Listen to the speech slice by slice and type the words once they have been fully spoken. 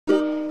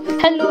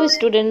Hello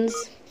students,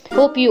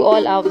 hope you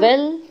all are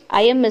well.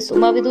 I am Miss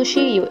Uma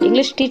Vidushi, your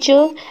English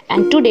teacher,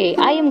 and today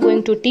I am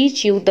going to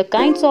teach you the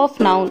kinds of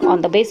noun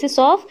on the basis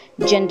of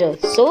gender.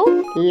 So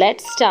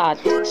let's start.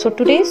 So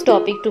today's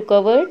topic to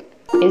cover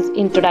is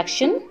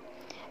introduction,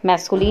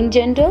 masculine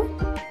gender,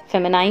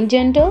 feminine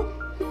gender,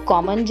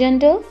 common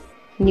gender,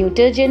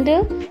 neuter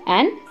gender,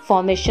 and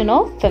formation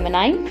of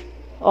feminine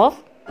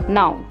of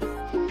noun.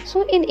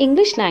 So in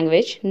English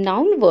language,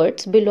 noun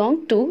words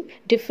belong to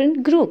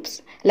different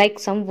groups. Like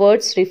some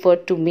words refer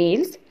to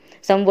males,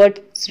 some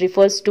words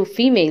refers to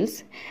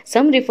females,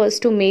 some refers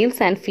to males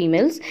and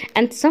females,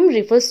 and some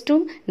refers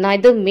to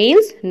neither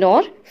males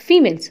nor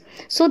females.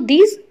 So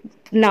these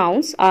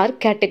nouns are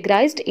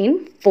categorized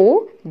in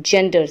 4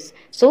 genders.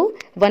 So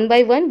one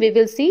by one we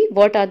will see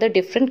what are the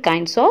different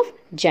kinds of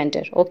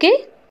gender.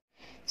 Okay.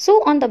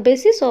 So on the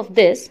basis of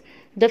this,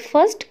 the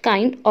first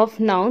kind of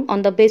noun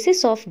on the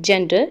basis of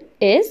gender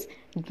is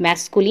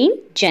masculine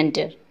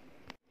gender.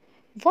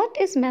 What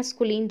is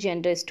masculine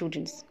gender,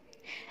 students?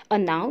 A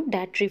noun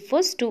that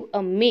refers to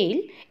a male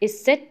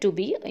is said to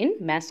be in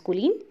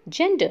masculine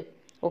gender.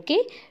 Okay?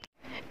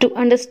 To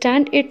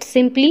understand it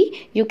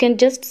simply, you can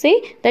just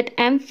say that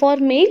M for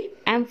male,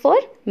 M for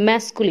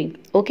masculine.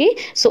 Okay?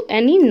 So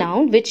any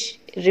noun which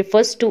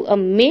refers to a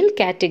male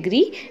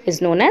category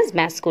is known as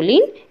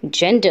masculine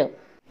gender.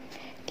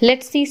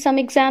 Let's see some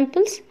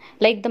examples.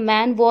 Like the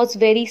man was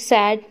very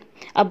sad.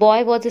 A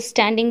boy was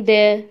standing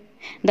there.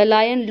 The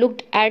lion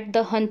looked at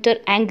the hunter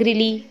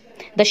angrily.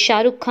 The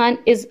Shah Rukh Khan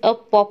is a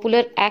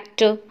popular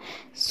actor.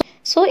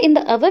 So in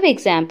the above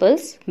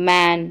examples,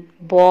 man,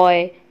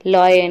 boy,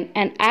 lion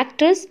and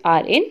actors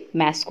are in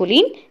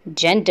masculine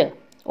gender.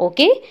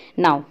 Okay.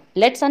 Now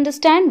let's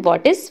understand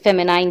what is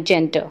feminine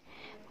gender.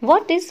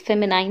 What is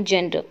feminine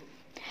gender?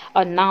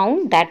 A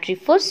noun that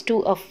refers to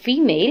a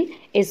female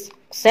is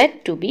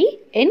said to be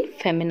in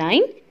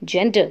feminine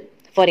gender.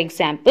 For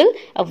example,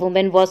 a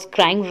woman was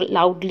crying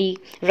loudly.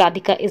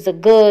 Radhika is a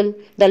girl.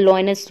 The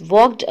lioness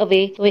walked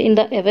away. In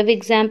the above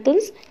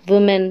examples,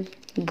 woman,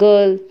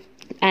 girl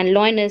and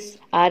lioness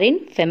are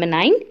in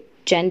feminine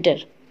gender.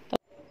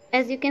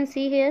 As you can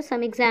see here,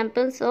 some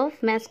examples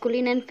of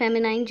masculine and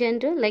feminine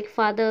gender like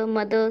father,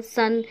 mother,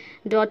 son,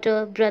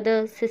 daughter,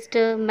 brother,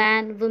 sister,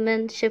 man,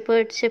 woman,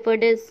 shepherd,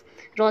 shepherdess,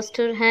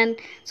 rooster, hen.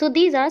 So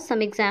these are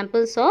some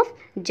examples of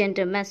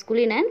gender,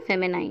 masculine and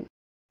feminine.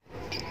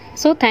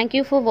 So thank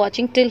you for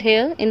watching till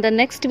here. In the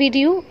next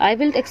video, I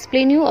will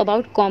explain you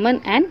about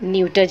common and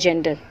neuter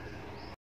gender.